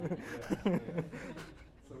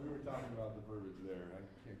So we were talking about the verbiage there. I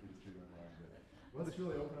can't get it straight in my mind. But let's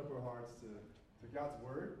really open up our hearts to God's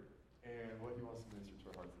Word and what He wants to minister to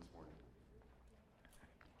our hearts this morning.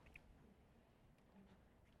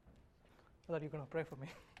 I thought you were going to pray for me.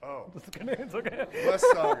 Oh. It's okay. Bless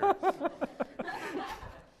Sagar.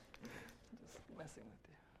 Just messing with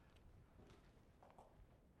you.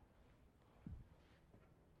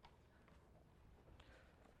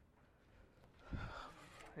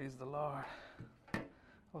 Praise the Lord.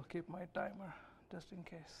 I'll keep my timer just in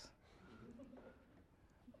case.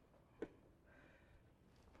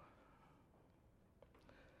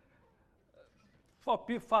 For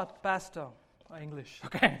past English,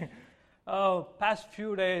 okay. Past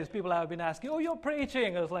few days, people have been asking, "Oh, you're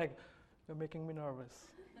preaching." I was like, "You're making me nervous."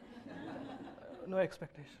 No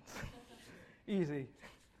expectations. Easy,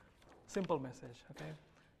 simple message. Okay.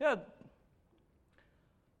 Yeah.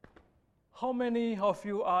 How many of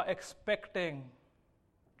you are expecting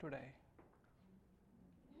today?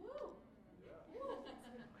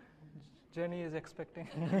 Jenny is expecting.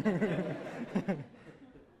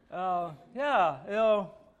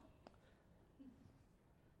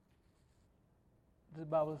 The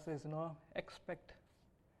Bible says, expect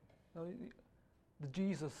the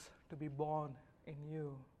Jesus to be born in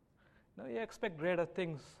you. You expect greater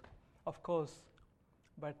things, of course,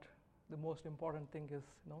 but the most important thing is,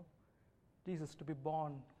 Jesus to be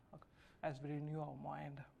born as we renew our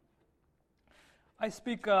mind. I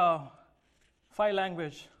speak 5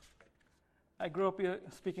 languages. I grew up here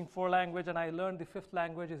speaking 4 languages, and I learned the 5th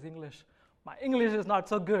language is English. My English is not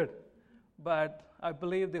so good, but I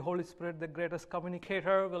believe the Holy Spirit, the greatest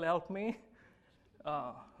communicator, will help me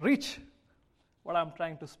reach what I'm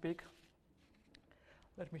trying to speak.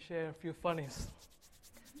 Let me share a few funnies.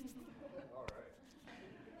 All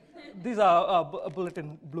right. These are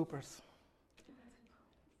bulletin bloopers.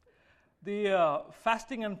 The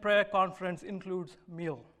fasting and prayer conference includes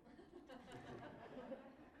meal.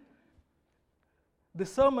 The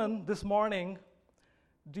sermon this morning,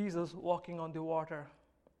 Jesus walking on the water.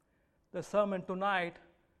 The sermon tonight,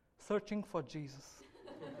 searching for Jesus.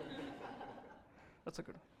 That's a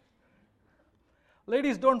good one.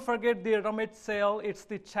 Ladies, don't forget the rummage sale. It's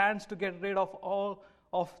the chance to get rid of all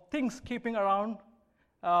of things keeping around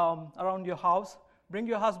your house. Bring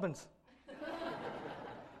your husbands.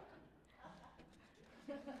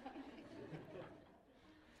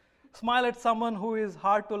 Smile at someone who is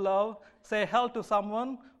hard to love. Say hello to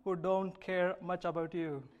someone who don't care much about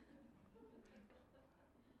you.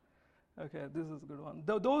 Okay, this is a good one.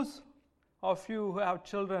 Those of you who have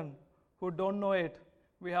children who don't know it,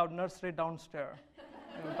 we have nursery downstairs.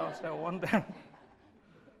 Downstairs, one there.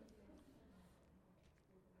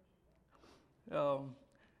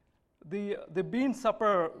 The bean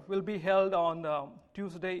supper will be held on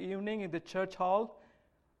Tuesday evening in the church hall.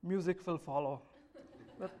 Music will follow.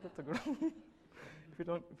 That's a good one. If you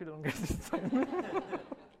don't get this time.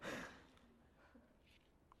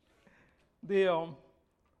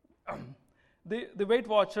 The Weight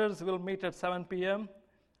Watchers will meet at 7 p.m.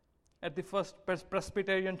 at the First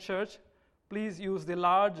Presbyterian Church. Please use the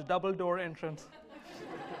large double-door entrance.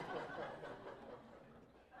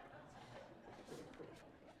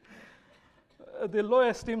 The Low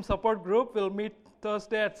Esteem Support Group will meet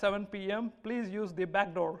Thursday at 7 p.m. Please use the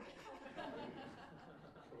back door.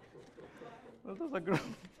 That's a good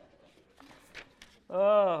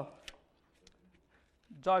one.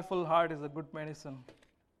 Joyful heart is a good medicine.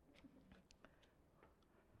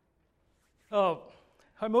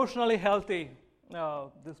 Emotionally healthy.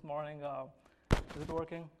 This morning, is it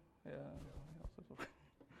working?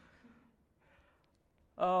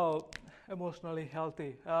 Yeah. Emotionally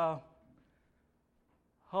healthy. How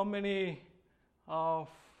many of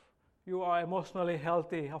you are emotionally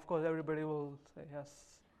healthy? Of course, everybody will say yes.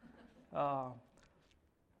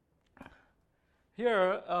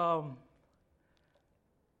 Here,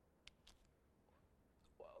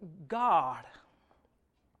 God.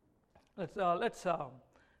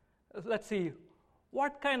 Let's see.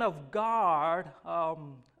 What kind of God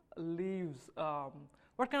lives?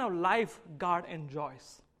 What kind of life God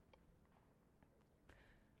enjoys?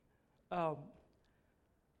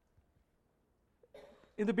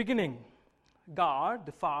 In the beginning, God,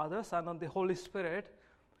 the Father, Son, and the Holy Spirit,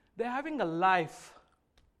 they're having a life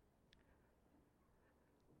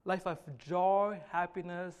of joy,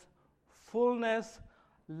 happiness, fullness,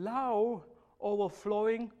 love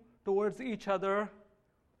overflowing towards each other.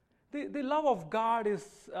 The love of God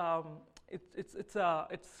is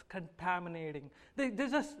it's contaminating.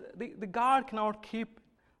 The God cannot keep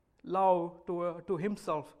love to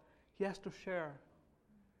himself. He has to share.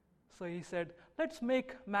 So he said, let's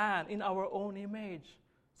make man in our own image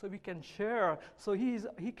so we can share, so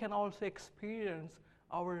he can also experience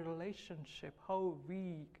our relationship, how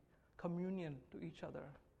we communion to each other.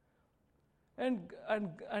 And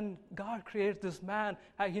God creates this man.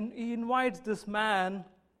 He invites this man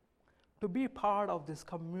to be part of this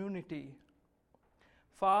community.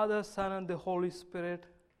 Father, Son, and the Holy Spirit.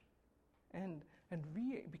 And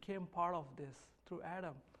we became part of this through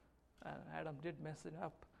Adam. Adam did mess it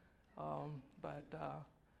up.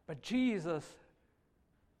 But Jesus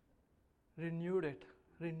renewed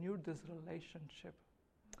this relationship.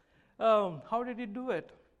 How did he do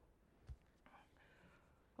it?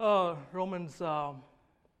 Romans, I'm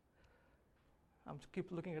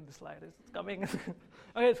keep looking at the slide. It's coming.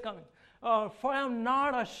 Okay, it's coming. For I am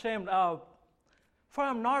not ashamed of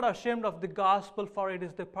the gospel, for it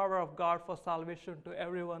is the power of God for salvation to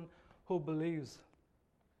everyone who believes.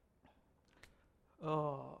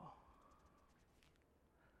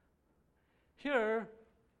 Here,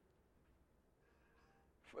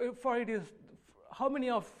 for it is, how many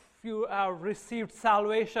of you have received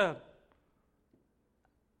salvation?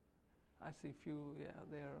 I see few,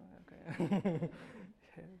 there, okay.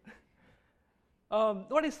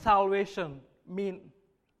 What does salvation mean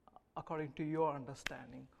according to your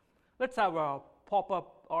understanding? Let's have a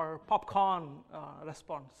pop-up or popcorn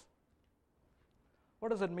response. What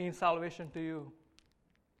does it mean, salvation, to you?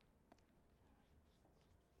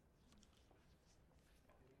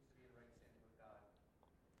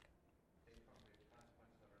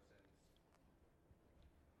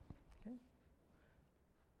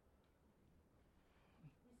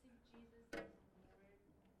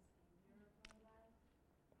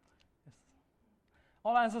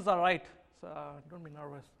 All answers are right, so don't be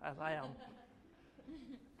nervous, as I am.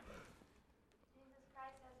 Jesus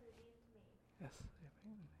Christ has redeemed me. Yes,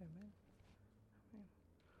 amen.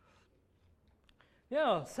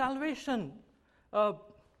 Yeah, salvation.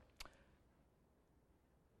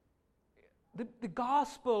 The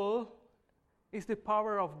gospel is the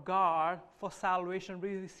power of God for salvation.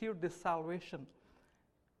 We received this salvation.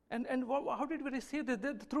 And how did we receive this?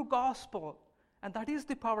 Through gospel. And that is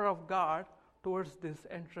the power of God towards this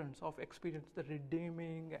entrance of experience, the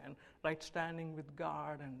redeeming and right standing with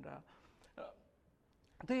God. And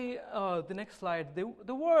the next slide,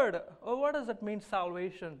 the word, what does it mean,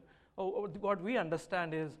 salvation? What we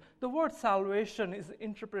understand is the word salvation is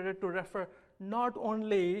interpreted to refer not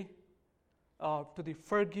only to the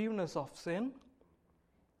forgiveness of sin.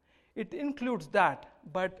 It includes that,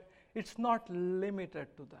 but it's not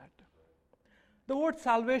limited to that. The word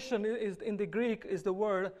salvation is in the Greek is the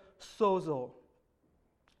word sozo.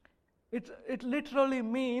 It literally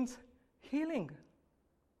means healing,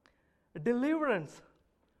 deliverance,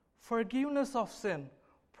 forgiveness of sin,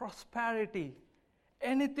 prosperity,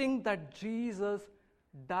 anything that Jesus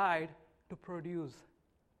died to produce.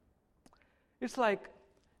 It's like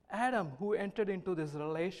Adam, who entered into this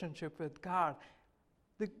relationship with God,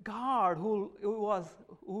 the God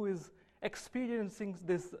who is experiencing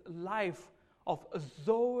this life of a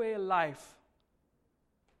Zoe life.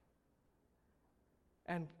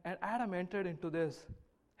 And Adam entered into this,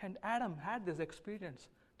 and Adam had this experience,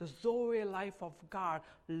 the Zoe life of God,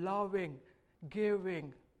 loving,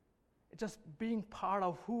 giving, just being part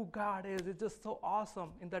of who God is. It's just so awesome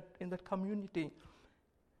in that community.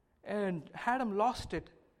 And Adam lost it,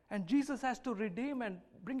 and Jesus has to redeem and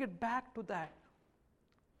bring it back to that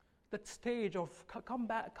stage of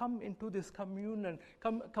come into this communion,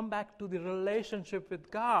 come back to the relationship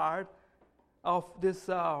with God of this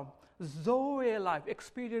Zoe life,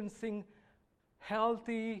 experiencing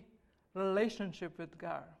healthy relationship with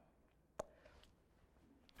God.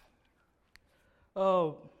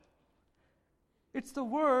 It's the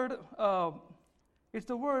word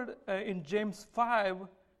in James 5,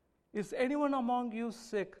 is anyone among you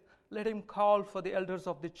sick? Let him call for the elders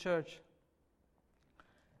of the church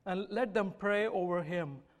and let them pray over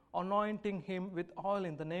him, anointing him with oil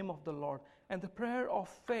in the name of the Lord. And the prayer of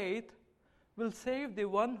faith will save the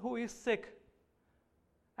one who is sick.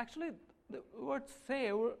 Actually, the word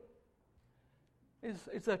save is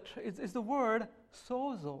the word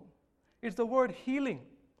sozo. It's the word healing.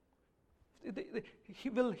 He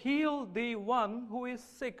will heal the one who is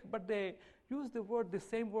sick, but they use the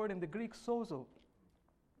same word in the Greek, sozo.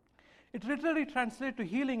 It literally translates to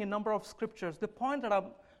healing in a number of scriptures. The point that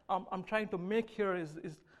I'm trying to make here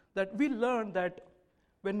is that we learn that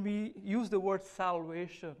when we use the word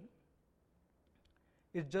salvation,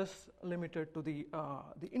 it's just limited to the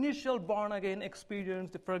initial born-again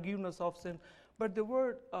experience, the forgiveness of sin. But the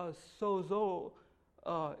word sozo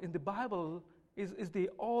in the Bible is the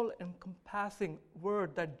all-encompassing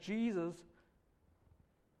word that Jesus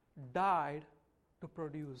died to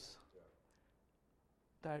produce,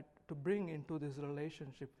 that to bring into this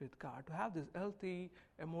relationship with God, to have this healthy,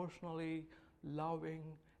 emotionally loving,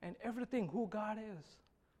 and everything who God is,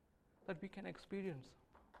 that we can experience.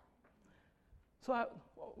 So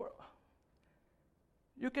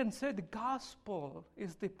you can say the gospel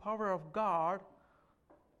is the power of God,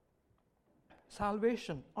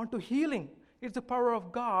 salvation, unto healing. It's the power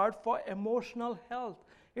of God for emotional health.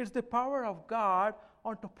 It's the power of God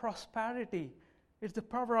unto prosperity. It's the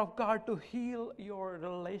power of God to heal your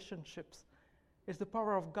relationships. It's the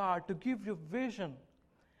power of God to give you vision.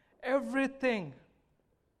 Everything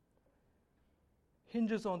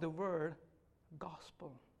hinges on the word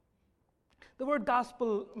gospel. The word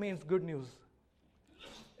gospel means good news.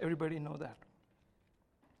 Everybody know that.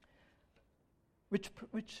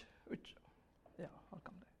 Yeah, I'll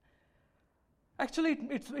come there. Actually,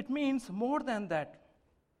 it means more than that.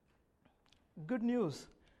 Good news.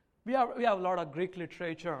 We have a lot of Greek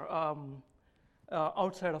literature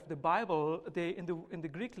outside of the Bible. In the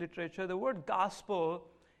Greek literature, the word gospel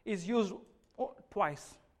is used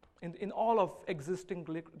twice in all of existing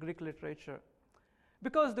Greek literature.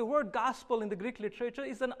 Because the word gospel in the Greek literature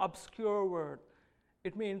is an obscure word.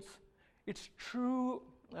 It means it's true.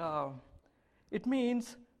 The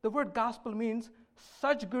word gospel means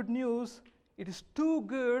such good news, it is too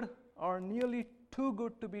good or nearly too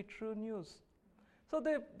good to be true news. So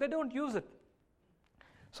they don't use it.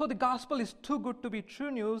 So the gospel is too good to be true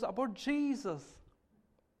news about Jesus.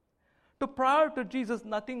 Prior to Jesus,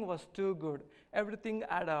 nothing was too good. Everything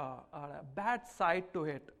had a bad side to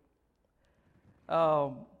it.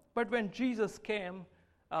 But when Jesus came,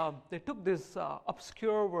 they took this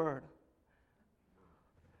obscure word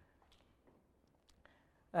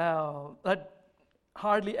that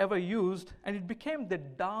hardly ever used, and it became the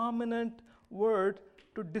dominant word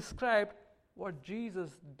to describe what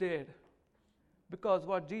Jesus did. Because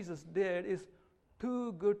what Jesus did is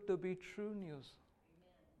too good to be true news.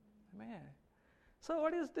 Amen. So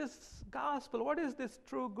what is this gospel? What is this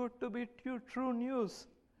too good to be true news?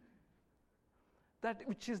 That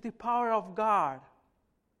which is the power of God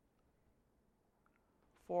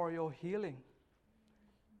for your healing.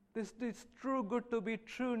 This true good to be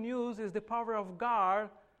true news is the power of God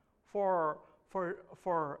for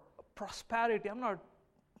prosperity. I'm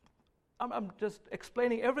just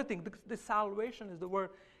explaining everything. The salvation is the word,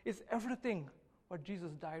 is everything what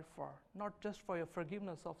Jesus died for. Not just for your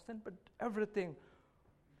forgiveness of sin, but everything.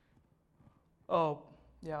 Oh,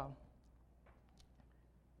 yeah.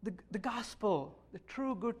 The gospel, the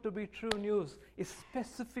true good to be true news, is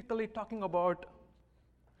specifically talking about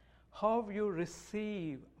how you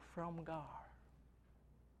receive from God,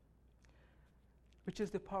 which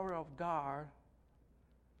is the power of God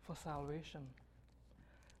for salvation.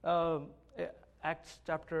 Acts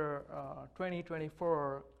chapter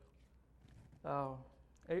 20-24,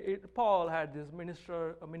 Paul had this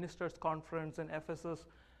ministers' conference in Ephesus.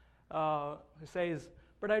 He says,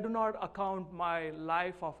 "But I do not account my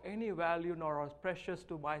life of any value nor as precious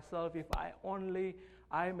to myself, if I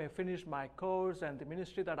may finish my course and the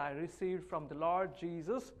ministry that I received from the Lord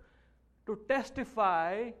Jesus, to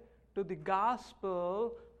testify to the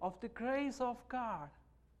gospel of the grace of God."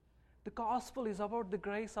 The gospel is about the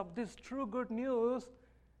grace of this true good news,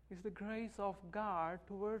 is the grace of God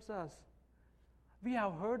towards us. We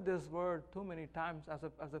have heard this word too many times as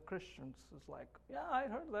a Christians. It's like, yeah, I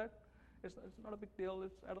heard that. It's not a big deal.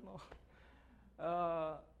 I don't know.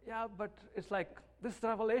 Yeah, but it's like this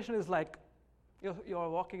revelation is like you're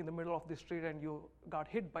walking in the middle of the street and you got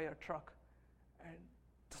hit by a truck, and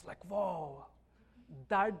it's like, whoa.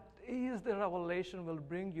 That is the revelation will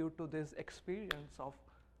bring you to this experience of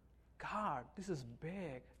God. This is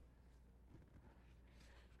big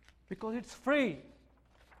because it's free,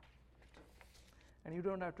 and you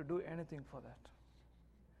don't have to do anything for that.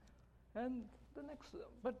 And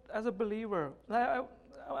but as a believer, I'm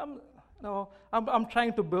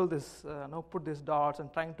trying to build this, put these dots and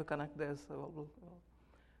trying to connect this.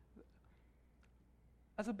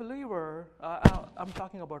 As a believer, I'm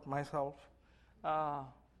talking about myself.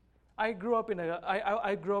 I grew up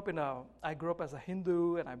as a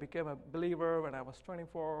Hindu, and I became a believer when I was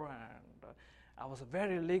 24, and I was a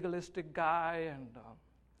very legalistic guy,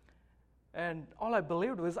 and all I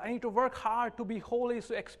believed was I need to work hard to be holy,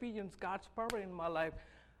 to experience God's power in my life.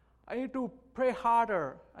 I need to pray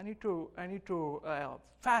harder. I need to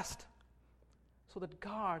fast so that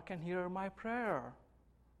God can hear my prayer.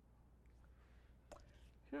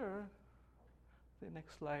 Here, the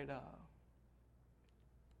next slide.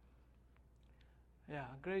 Yeah,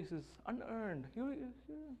 grace is unearned. You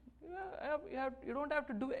don't have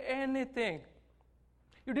to do anything.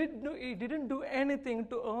 You didn't do anything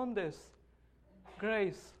to earn this.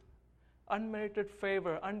 Grace, unmerited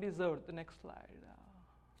favor, undeserved. The next slide.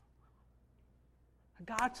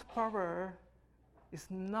 God's power is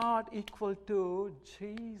not equal to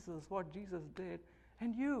Jesus, what Jesus did,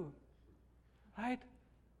 and you, right?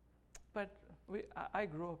 But I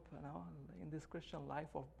grew up, in this Christian life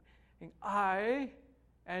of I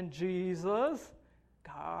and Jesus.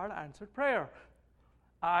 God answered prayer.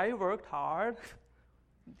 I worked hard.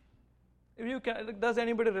 If you can, does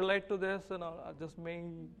anybody relate to this? Just me,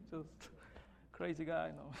 just crazy guy.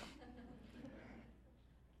 No.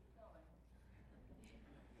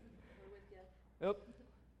 Yep.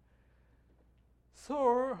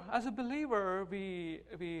 So, as a believer, we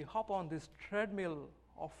hop on this treadmill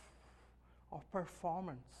of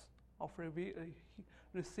performance, of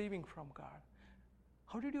receiving from God.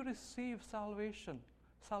 How did you receive salvation?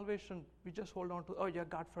 Salvation, we just hold on to, oh yeah,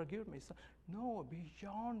 God forgive me. So, no,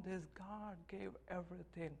 beyond this, God gave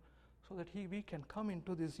everything so that we can come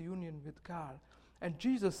into this union with God. And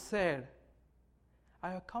Jesus said, I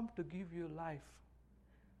have come to give you life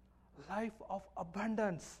of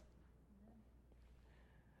abundance.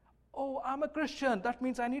 Oh, I'm a Christian. That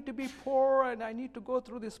means I need to be poor and I need to go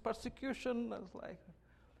through this persecution. It's like,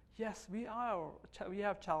 yes, we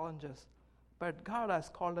have challenges, but God has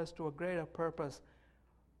called us to a greater purpose.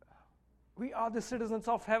 We are the citizens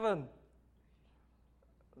of heaven.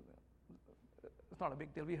 It's not a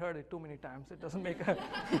big deal. We heard it too many times. It doesn't make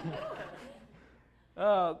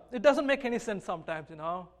it doesn't make any sense sometimes,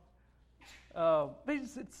 But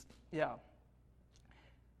it's yeah.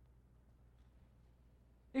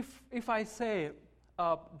 If I say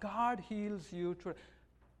God heals you,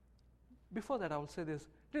 before that I will say this: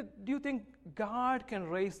 do you think God can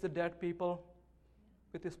raise the dead people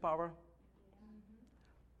with His power?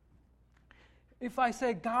 If I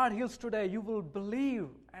say God heals today, you will believe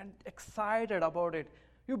and excited about it.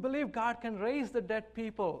 You believe God can raise the dead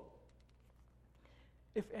people.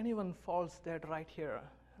 If anyone falls dead right here,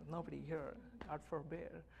 nobody here, God forbid.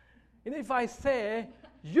 And if I say,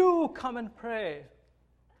 you come and pray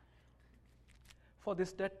for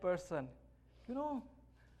this dead person,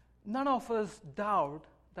 none of us doubt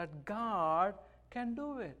that God can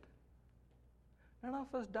do it. None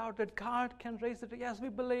of us doubt that God can raise it. Yes, we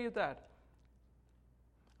believe that.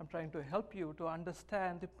 I'm trying to help you to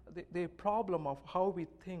understand the problem of how we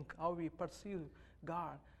think, how we perceive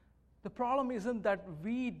God. The problem isn't that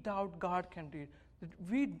we doubt God can do it.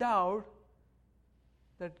 We doubt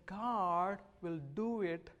that God will do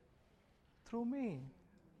it through me.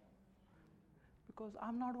 Because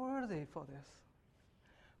I'm not worthy for this.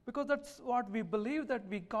 Because that's what we believe, that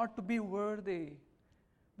we got to be worthy.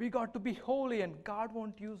 We got to be holy, and God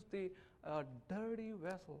won't use the dirty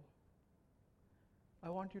vessel. I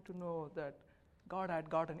want you to know that God had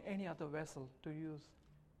gotten any other vessel to use.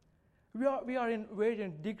 We are in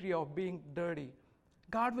varying degree of being dirty.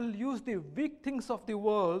 God will use the weak things of the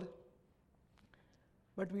world,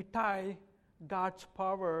 but we tie God's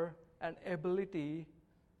power and ability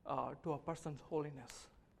to a person's holiness.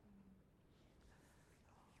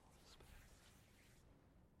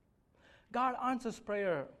 God answers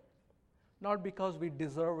prayer not because we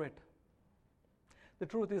deserve it. The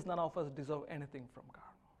truth is, none of us deserve anything from God,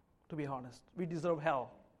 to be honest. We deserve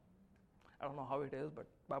hell. I don't know how it is, but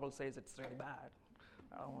the Bible says it's really bad.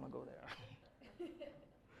 I don't want to go there.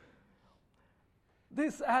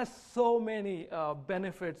 This has so many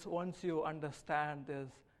benefits once you understand this.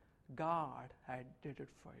 God had did it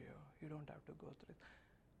for you. You don't have to go through it.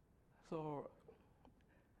 So,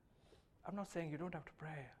 I'm not saying you don't have to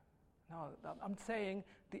pray. No, I'm saying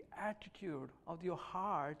the attitude of your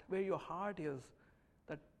heart, where your heart is,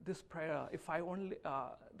 that this prayer, if I only,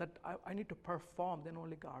 that I need to perform, then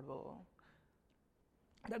only God will.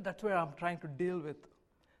 That's where I'm trying to deal with.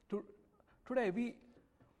 Today,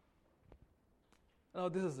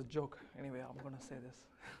 this is a joke. Anyway, I'm going to say this.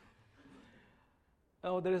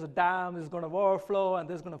 There is a dam is going to overflow, and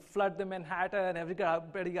there's going to flood the Manhattan.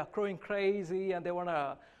 Everybody are growing crazy, and they want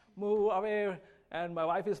to move away. And my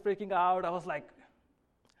wife is freaking out. I was like,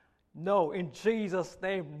 no, in Jesus'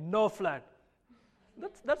 name, no flood.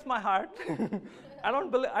 That's my heart. I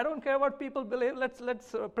don't care what people believe.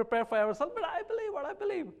 Let's prepare for ourselves. But I believe what I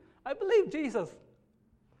believe. I believe Jesus.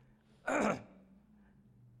 And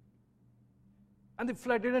the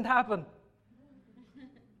flood didn't happen.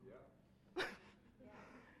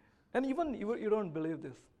 And even you don't believe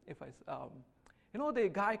this. The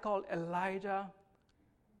guy called Elijah,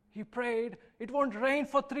 he prayed, it won't rain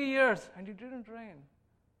for 3 years, and it didn't rain.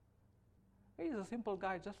 He's a simple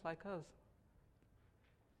guy just like us.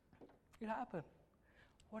 It happened.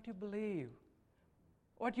 What you believe,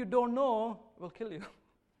 what you don't know will kill you.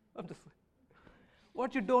 I'm just saying.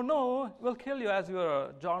 What you don't know will kill you, as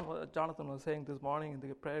Jonathan was saying this morning in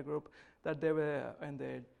the prayer group, that they were in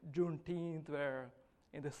the Juneteenth, where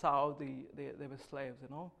in the South they were slaves.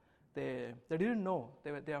 They didn't know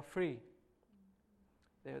they are free.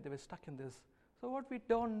 They were stuck in this. So what we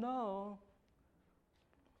don't know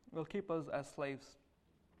will keep us as slaves.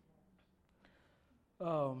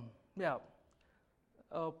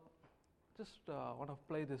 Just want to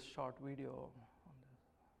play this short video on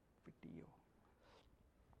the video.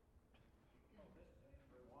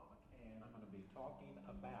 And I'm going to be talking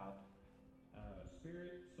about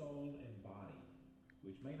spirit, soul, and body,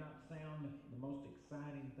 which may not sound the most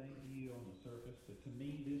exciting thing to you on the surface, but to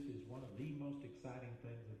me this is one of the most exciting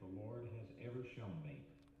things that the Lord has ever shown me.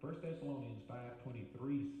 1 Thessalonians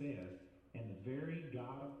 5:23 says, "And the very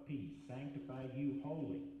God of peace sanctify you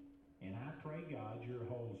wholly. And I pray, God, your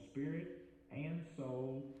whole spirit and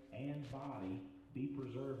soul and body be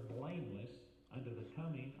preserved blameless unto the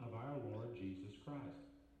coming of our Lord Jesus Christ."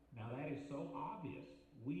 Now that is so obvious.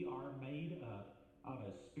 We are made up of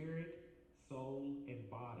a spirit, soul, and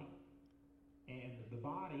body. And the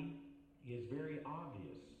body is very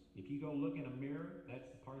obvious. If you go look in a mirror, that's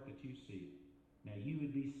the part that you see. Now you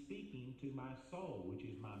would be speaking to my soul, which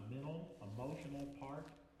is my mental, emotional part.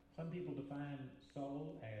 Some people define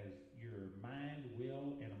soul as your mind,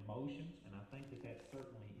 will, and emotions, and I think that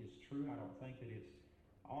certainly is true. I don't think that it's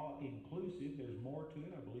all inclusive. There's more to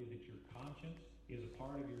it. I believe that your conscience is a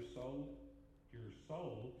part of your soul. Your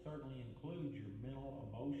soul certainly includes your mental,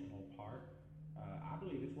 emotional part. I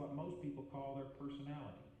believe it's what most people call their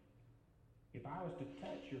personality. If I was to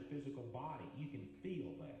touch your physical body, you can feel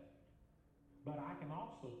that. But I can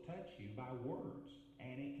also touch you by words,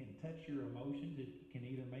 and it can touch your emotions. It can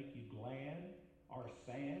either make you glad or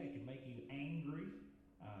sad. It can make you angry.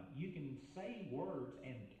 You can say words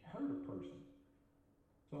and hurt a person.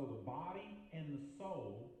 So the body and the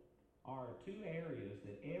soul are two areas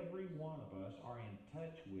that every one of us are in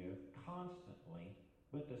touch with constantly,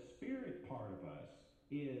 but the spirit part of us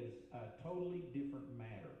is a totally different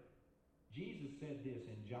matter. Jesus said this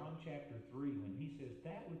in John chapter 3 when he says,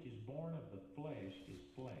 "That which is born of the flesh is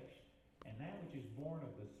flesh, and that which is born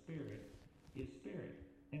of the spirit is spirit."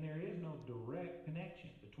 And there is no direct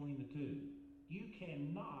connection between the two. You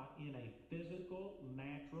cannot, in a physical,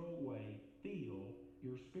 natural way, feel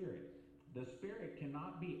your spirit. The spirit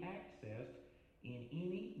cannot be accessed in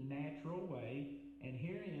any natural way, and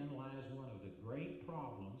herein lies one of the great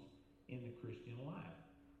problems in the Christian life.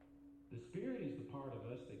 The spirit is the part of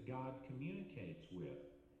us that God communicates with,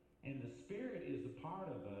 and the spirit is the part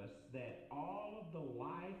of us that all of the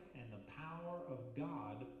life and the power of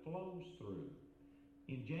God flows through.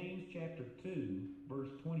 In James chapter 2,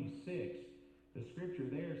 verse 26, the scripture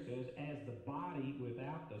there says, "As the body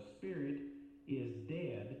without the spirit is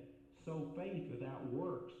dead, so faith without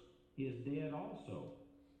works is dead also."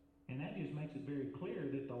 And that just makes it very clear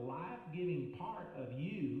that the life-giving part of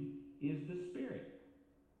you is the spirit.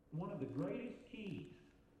 One of the greatest keys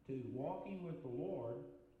to walking with the Lord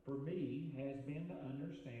for me has been to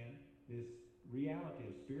understand this reality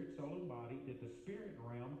of spirit, soul, and body, that the spirit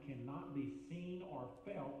realm cannot be seen or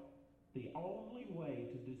felt. The only way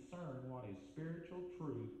to discern what is spiritual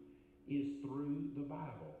truth is through the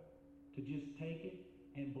Bible, to just take it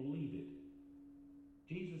and believe it.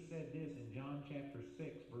 Jesus said this in John chapter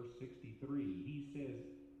 6, verse 63. He says,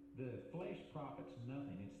 "The flesh profits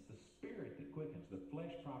nothing." It's the spirit that quickens. The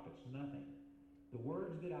flesh profits nothing. "The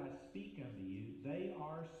words that I speak unto you, they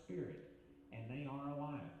are spirit, and they are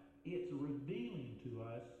life." It's revealing to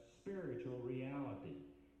us spiritual reality.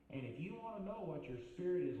 And if you want to know what your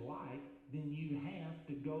spirit is like, then you have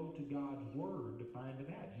to go to God's Word to find it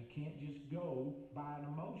out. You can't just go by an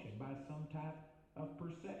emotion, by some type of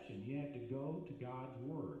perception. You have to go to God's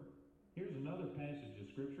Word. Here's another passage of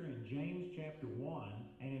Scripture in James chapter 1,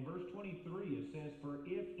 and in verse 23 it says, "For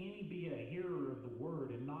if any be a hearer of the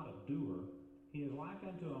Word and not a doer, he is like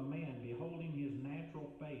unto a man beholding his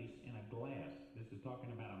natural face in a glass." This is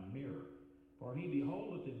talking about a mirror. "For he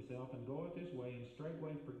beholdeth himself and goeth his way, and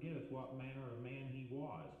straightway forgetteth what manner of man he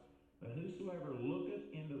was. But whosoever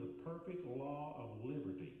looketh into the perfect law of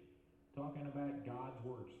liberty," talking about God's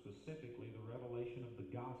Word, specifically the revelation of the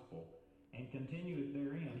gospel, "and continueth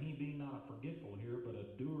therein, he be not a forgetful hearer, but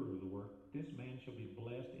a doer of the work, this man shall be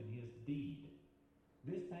blessed in his deed."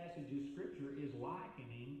 This passage of Scripture is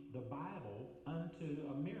likening the Bible unto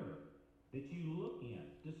a mirror that you look in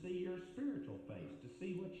to see your spiritual face, to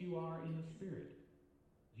see what you are in the Spirit.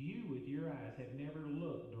 You, with your eyes, have never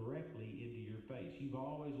looked directly into your face. You've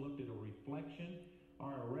always looked at a reflection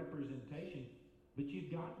or a representation, but you've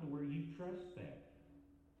gotten to where you trust that.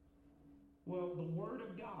 Well, the Word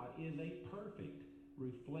of God is a perfect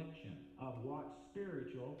reflection of what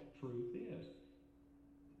spiritual truth is.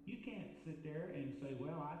 You can't sit there and say,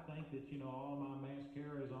 well, I think that, all my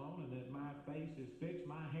mascara is on and that my face is fixed,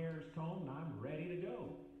 my hair is combed, and I'm ready to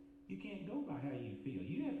go. You can't go by how you feel.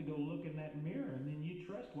 You have to go look in that mirror, and then you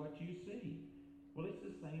trust what you see. Well, it's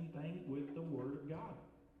the same thing with the Word of God.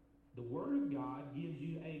 The Word of God gives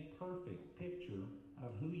you a perfect picture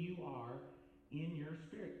of who you are in your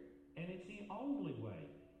spirit. And it's the only way.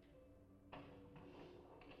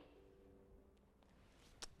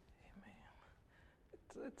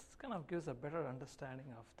 Amen. It kind of gives a better understanding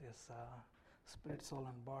of this spirit, soul,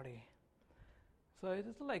 and body. So it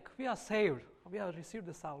is like we are saved. We have received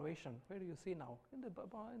the salvation. Where do you see now? In the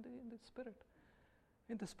spirit.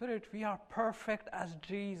 In the spirit, we are perfect as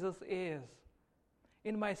Jesus is.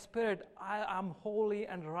 In my spirit, I am holy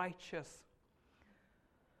and righteous.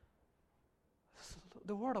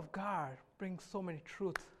 The Word of God brings so many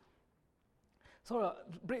truths. So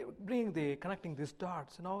connecting these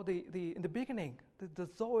dots, in the beginning, the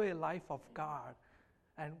Zoe life of God,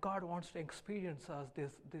 and God wants to experience us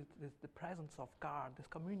the presence of God, this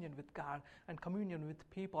communion with God and communion with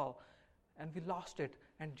people, and we lost it,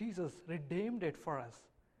 and Jesus redeemed it for us.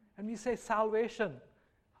 And we say salvation.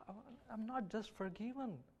 I'm not just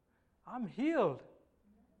forgiven. I'm healed.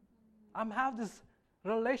 I have this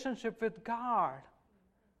relationship with God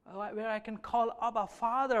where I can call Abba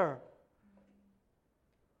Father.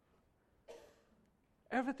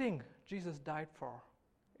 Everything Jesus died for,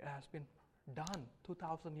 it has been done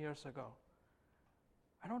 2,000 years ago.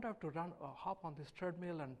 I don't have to hop on this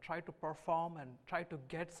treadmill and try to perform and try to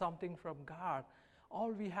get something from God.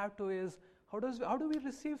 All we have to is, how do we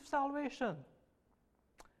receive salvation?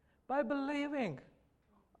 By believing.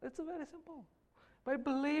 It's very simple. By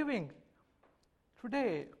believing.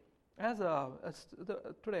 Today,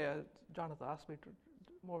 Jonathan asked me to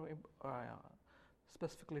more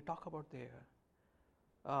specifically talk about the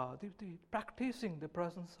practicing the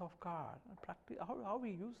presence of God, and how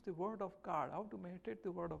we use the Word of God, how to meditate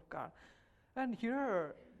the Word of God. And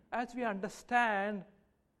here, as we understand,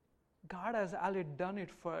 God has already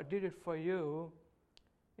did it for you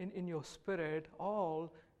in your spirit.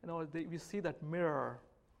 We see that mirror,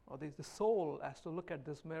 or the soul has to look at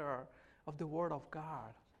this mirror of the Word of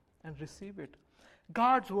God and receive it.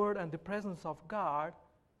 God's Word and the presence of God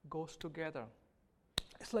goes together.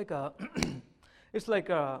 It's like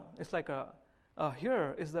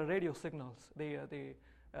here is the radio signals, the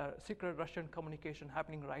secret Russian communication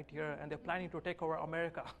happening right here, and they're planning to take over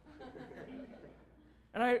America.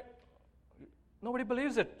 And nobody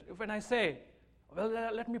believes it when I say, well,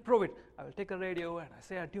 let me prove it. I will take a radio and I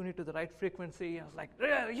say I tune it to the right frequency. I was like,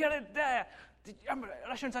 hear it there. The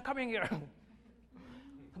Russians are coming here.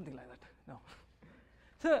 Something like that. No.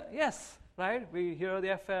 So yes, right? We hear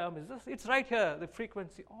the FM. It's right here. The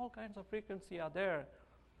frequency, all kinds of frequency are there.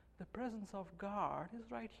 The presence of God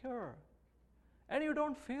is right here, and you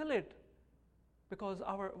don't feel it because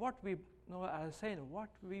what we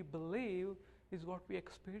believe is what we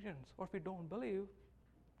experience. What we don't believe,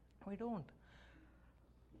 we don't.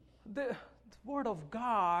 The Word of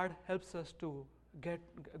God helps us to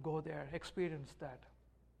go there, experience that.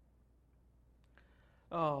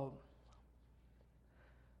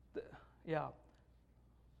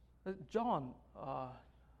 John.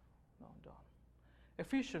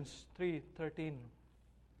 Ephesians 3:13.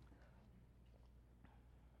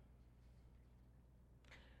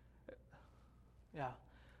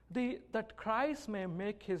 That Christ may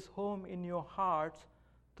make his home in your hearts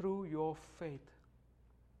through your faith.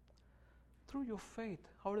 Through your faith.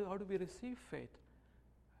 How do we receive faith?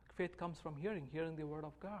 Faith comes from hearing the Word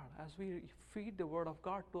of God. As we feed the Word of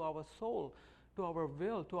God to our soul, to our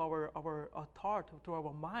will, to our thought, to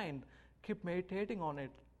our mind, keep meditating on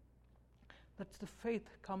it. That's the faith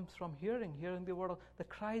comes from hearing the Word of that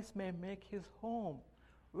Christ may make his home.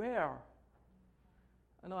 Where?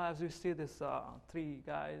 As we see this three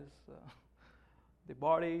guys, the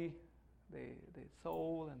body, the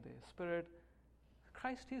soul, and the spirit.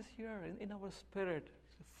 Christ is here in our spirit,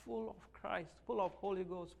 full of Christ, full of Holy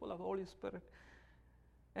Ghost, full of Holy Spirit.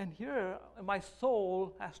 And here, my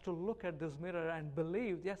soul has to look at this mirror and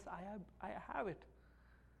believe, yes, I have it.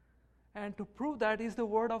 And to prove that is the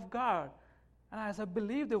Word of God. And as I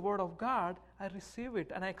believe the Word of God, I receive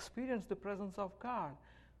it and I experience the presence of God.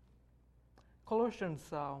 Colossians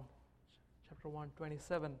chapter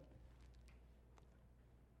 1:27.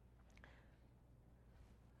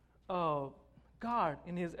 God,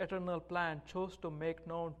 in His eternal plan, chose to make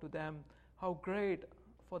known to them how great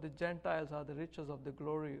for the Gentiles are the riches of the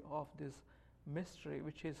glory of this mystery,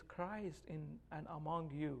 which is Christ in and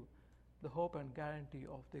among you, the hope and guarantee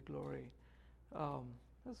of the glory.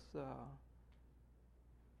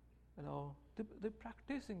 The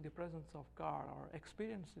practicing the presence of God or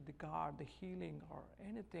experiencing the God, the healing or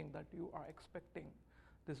anything that you are expecting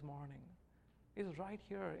this morning is right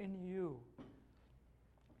here in you.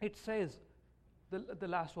 It says, the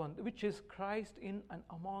last one, which is Christ in and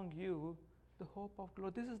among you, the hope of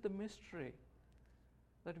glory. This is the mystery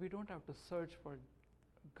that we don't have to search for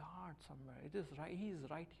God somewhere. It is right. He is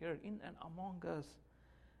right here in and among us.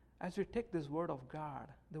 As we take this word of God,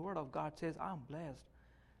 the word of God says, I'm blessed.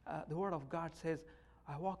 The word of God says,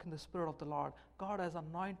 I walk in the Spirit of the Lord. God has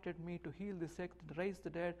anointed me to heal the sick, to raise the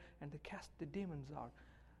dead, and to cast the demons out.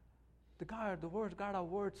 God our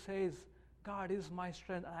word says, God is my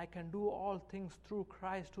strength, and I can do all things through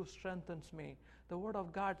Christ who strengthens me. The word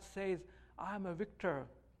of God says, I am a victor.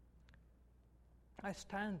 I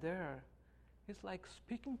stand there. It's like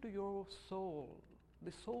speaking to your soul.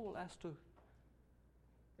 The soul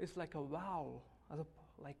it's like a valve,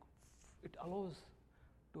 it allows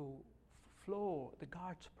to flow the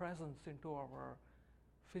God's presence into our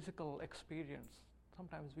physical experience.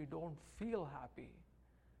 Sometimes we don't feel happy.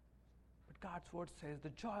 But God's word says, the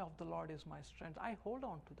joy of the Lord is my strength. I hold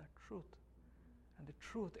on to that truth. And the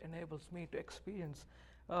truth enables me to experience.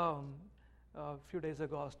 A few days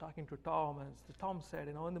ago, I was talking to Tom, and Tom said,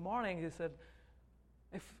 in the morning, he said,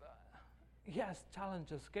 if he has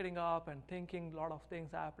challenges getting up and thinking a lot of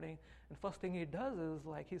things happening, and first thing he does is,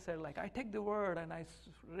 he said, I take the word and I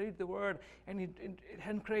read the word, and it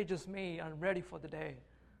encourages me. I'm ready for the day.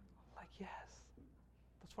 I'm yes,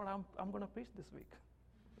 that's what I'm going to preach this week.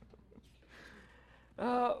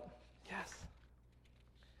 Yes.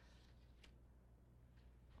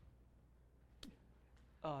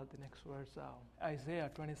 The next verse, Isaiah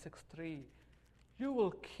 26:3. You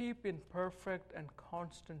will keep in perfect and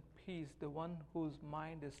constant peace the one whose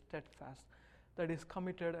mind is steadfast, that is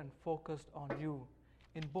committed and focused on you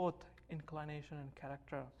in both inclination and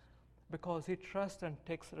character, because he trusts and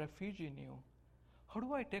takes refuge in you. How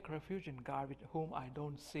do I take refuge in God with whom I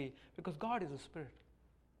don't see? Because God is a spirit.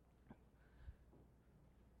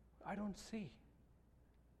 I don't see.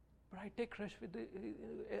 But I take refuge.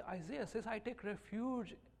 Isaiah says, I take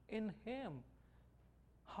refuge in Him.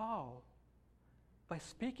 How? By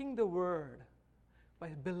speaking the word,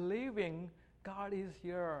 by believing God is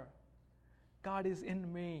here, God is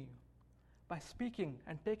in me, by speaking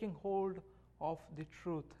and taking hold of the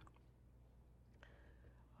truth.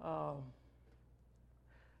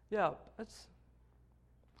 It's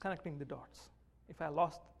connecting the dots. If I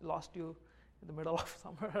lost you in the middle of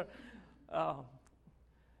somewhere,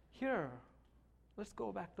 here, let's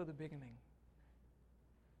go back to the beginning.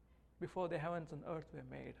 Before the heavens and earth were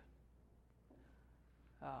made,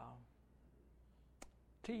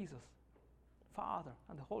 Jesus, Father,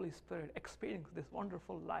 and the Holy Spirit experienced this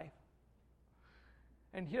wonderful life.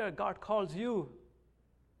 And here God calls you,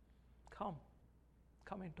 come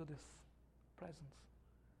into this presence.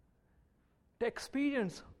 To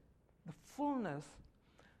experience the fullness.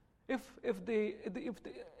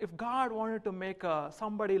 If God wanted to make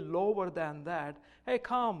somebody lower than that, hey,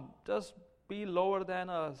 come, just be lower than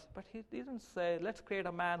us. But He didn't say, let's create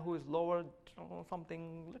a man who is lower,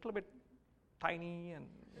 something a little bit tiny and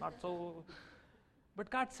not so. But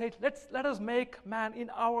God said, let us make man in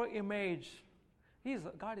our image.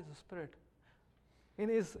 God is a spirit. In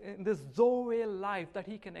this Zoe life that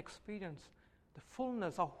he can experience the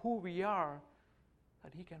fullness of who we are,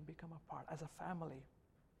 that he can become a part as a family.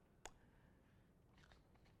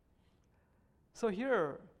 So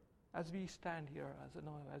here, as we stand here,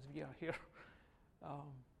 as we are here,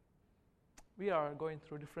 we are going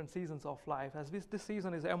through different seasons of life. This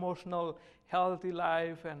season is emotional, healthy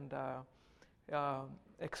life, and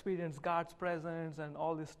experience God's presence and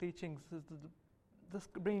all these teachings.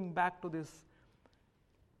 Just bringing back to this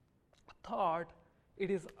thought, it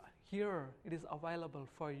is here, it is available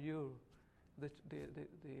for you.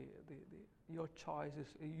 Your choice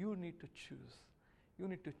is, you need to choose. You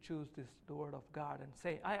need to choose the word of God and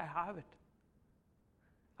say, I have it.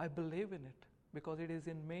 I believe in it because it is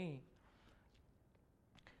in me.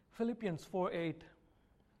 Philippians 4:8.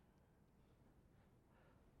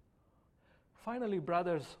 Finally,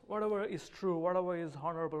 brothers, whatever is true, whatever is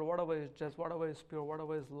honorable, whatever is just, whatever is pure,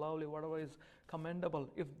 whatever is lovely, whatever is commendable,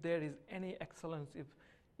 if there is any excellence,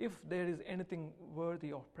 if there is anything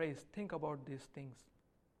worthy of praise, think about these things.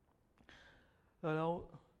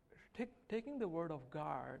 taking the Word of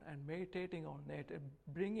God and meditating on it and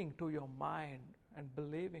bringing to your mind and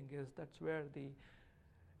believing that's where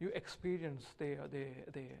you experience the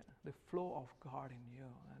flow of God in you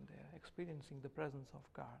and experiencing the presence of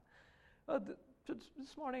God.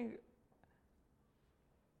 This morning,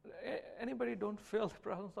 anybody don't feel the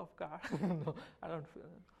presence of God? No, I don't feel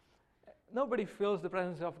it. Nobody feels the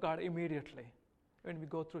presence of God immediately when we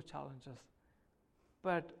go through challenges.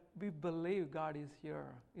 But we believe God is here.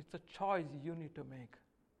 It's a choice you need to make.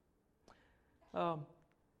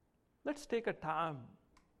 Let's take a time.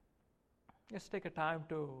 Let's take a time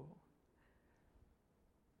to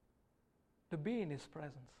be in His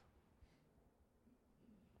presence.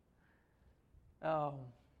 God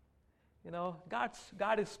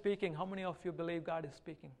is speaking. How many of you believe God is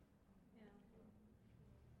speaking?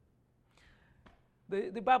 Yeah.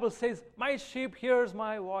 The Bible says, "My sheep hears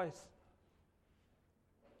my voice."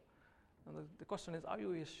 And the question is, are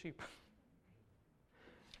you His sheep?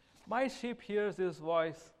 My sheep hears His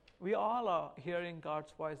voice. We all are hearing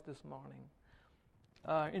God's voice this morning.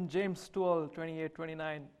 In James 12, 28,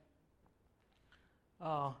 29,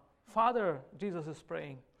 Father, Jesus is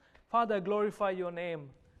praying, "Father, glorify your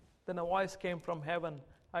name." Then a voice came from heaven,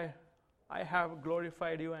 I have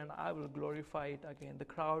glorified you and I will glorify it again. The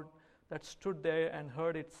crowd that stood there and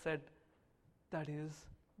heard it said, that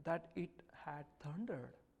it had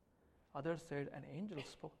thundered. Others said, an angel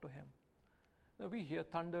spoke to him. Now we hear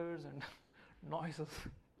thunders and noises.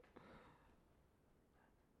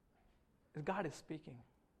 God is speaking.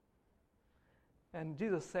 And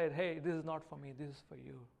Jesus said, hey, this is not for me, this is for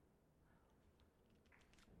you.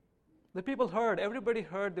 The people heard, everybody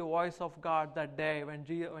heard the voice of God that day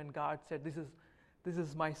when God said, this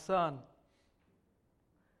is my son,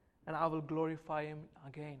 and I will glorify him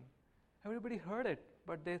again. Everybody heard it,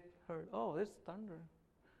 but they heard, oh, it's thunder.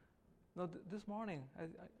 No, this morning,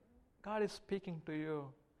 God is speaking to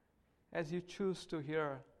you as you choose to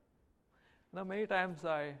hear. Now, many times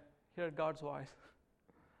I hear God's voice.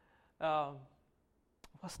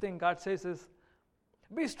 First thing God says is,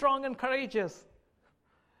 be strong and courageous.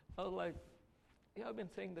 I was like, yeah, I've been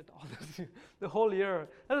saying that all this the whole year.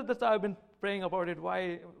 That's why I've been praying about it.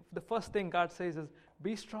 Why the first thing God says is,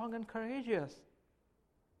 be strong and courageous.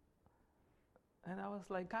 And I was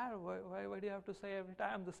like, God, why do you have to say every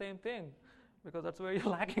time the same thing? Because that's where you're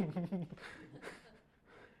lacking.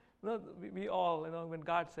 No, we all, when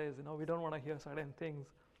God says, we don't want to hear certain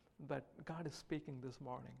things, but God is speaking this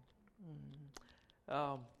morning.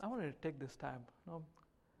 I wanted to take this time,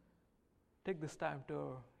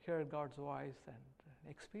 to hear God's voice and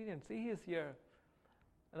experience. He is here.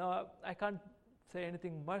 I can't say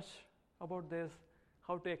anything much about this,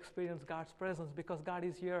 how to experience God's presence, because God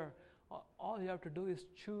is here. All you have to do is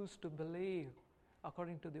choose to believe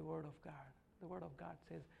according to the Word of God. The Word of God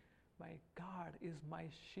says, my God is my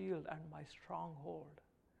shield and my stronghold.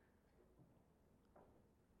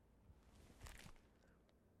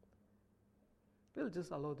 We'll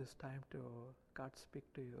just allow this time to God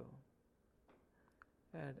speak to you.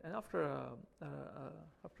 And after a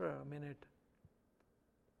minute,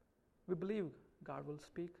 we believe God will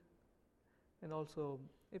speak. And also,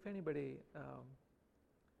 if anybody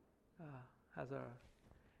has a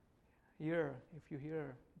ear, if you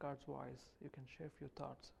hear God's voice, you can share a few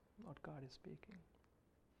thoughts what God is speaking.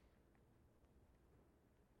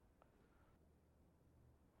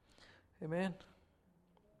 Amen.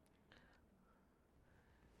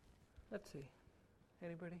 Let's see.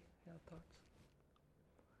 Anybody have thoughts?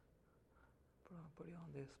 Put you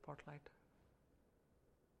on the spotlight.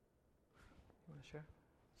 You want to share?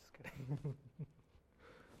 Just kidding.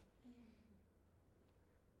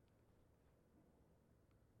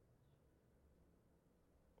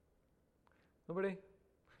 Nobody?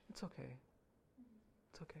 It's okay.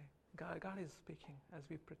 It's okay. God is speaking as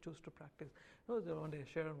we choose to practice. One day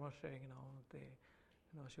Sharon was sharing,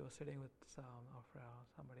 she was sitting with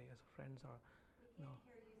somebody as friends or,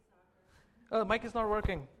 Oh, the mic is not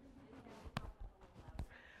working.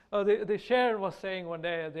 The Sharon was saying one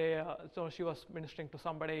day, so she was ministering to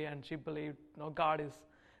somebody and she believed, God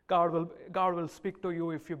will speak to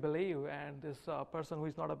you if you believe. And this person who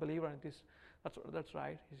is not a believer, and that's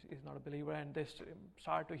right, he's not a believer, and they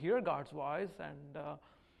start to hear God's voice and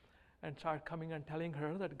start coming and telling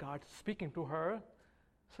her that God's speaking to her.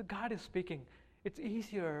 So God is speaking. It's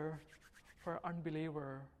easier for an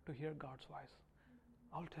unbeliever to hear God's voice.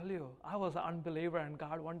 I'll tell you, I was an unbeliever, and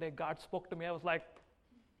one day God spoke to me. I was like,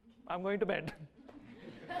 I'm going to bed.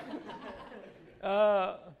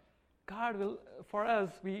 God will, for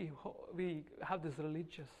us, we have this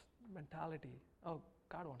religious mentality. Oh,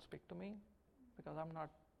 God won't speak to me because I'm not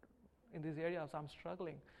in these areas, I'm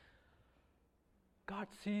struggling. God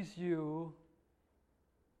sees you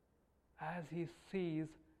as He sees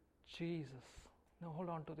Jesus. Now hold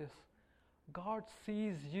on to this. God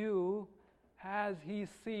sees you as He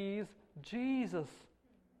sees Jesus.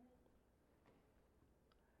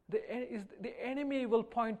 The enemy will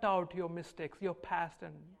point out your mistakes, your past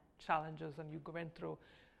and challenges and you went through.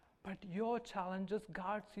 But your challenges,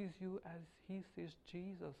 God sees you as He sees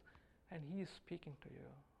Jesus, and He is speaking to you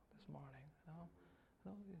this morning.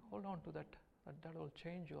 Hold on to that. That will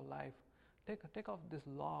change your life. Take off this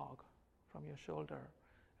log from your shoulder.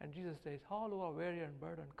 And Jesus says, all who are weary and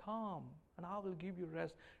burdened, come, and I will give you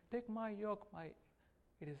rest. Take my yoke,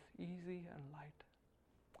 it is easy and light.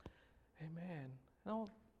 Amen.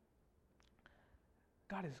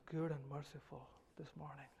 God is good and merciful this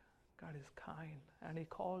morning. God is kind, and He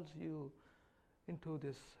calls you into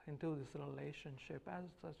this relationship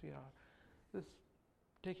as we are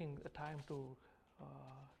taking the time to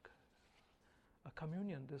a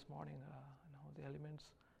communion this morning. The elements.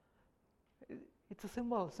 It's a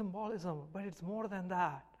symbolism, but it's more than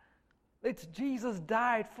that. It's Jesus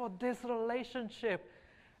died for this relationship.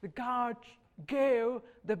 God gave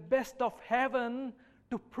the best of heaven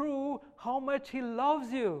to prove how much He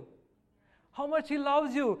loves you. How much He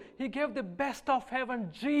loves you. He gave the best of heaven,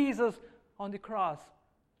 Jesus, on the cross,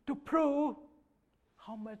 to prove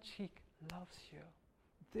how much He loves you.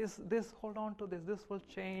 This hold on to this. This will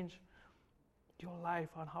change your life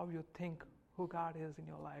and how you think who God is in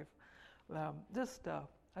your life.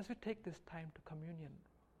 As we take this time to communion,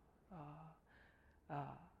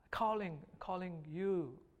 calling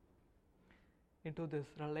you into this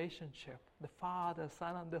relationship, the Father,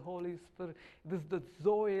 Son, and the Holy Spirit. This is the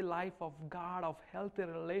Zoe life of God, of healthy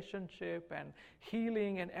relationship and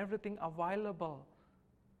healing and everything available.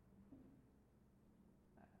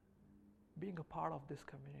 Being a part of this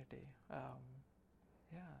community.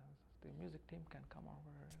 The music team can come over,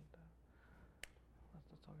 and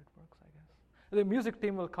that's how it works, I guess. The music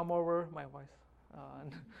team will come over, my voice,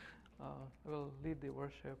 and will lead the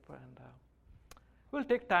worship, and we'll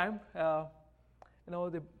take time. The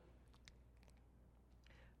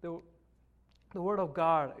Word of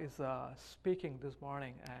God is speaking this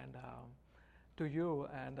morning, and to you.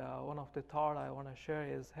 And one of the thought I want to share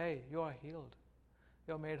is, hey, you are healed,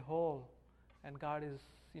 you are made whole, and God is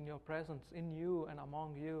in your presence, in you and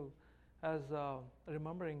among you, as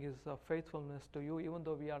remembering His faithfulness to you, even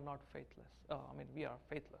though we are not faithless. We are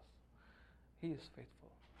faithless. He is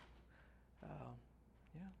faithful.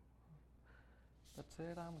 That's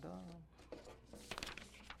it. I'm done.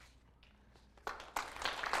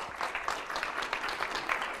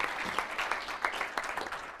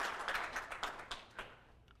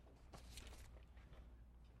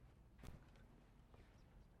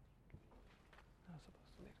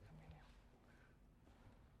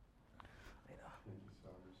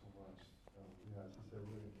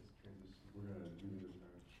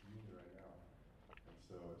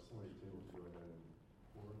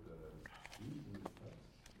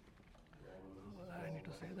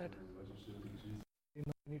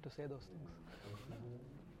 I need to say those things.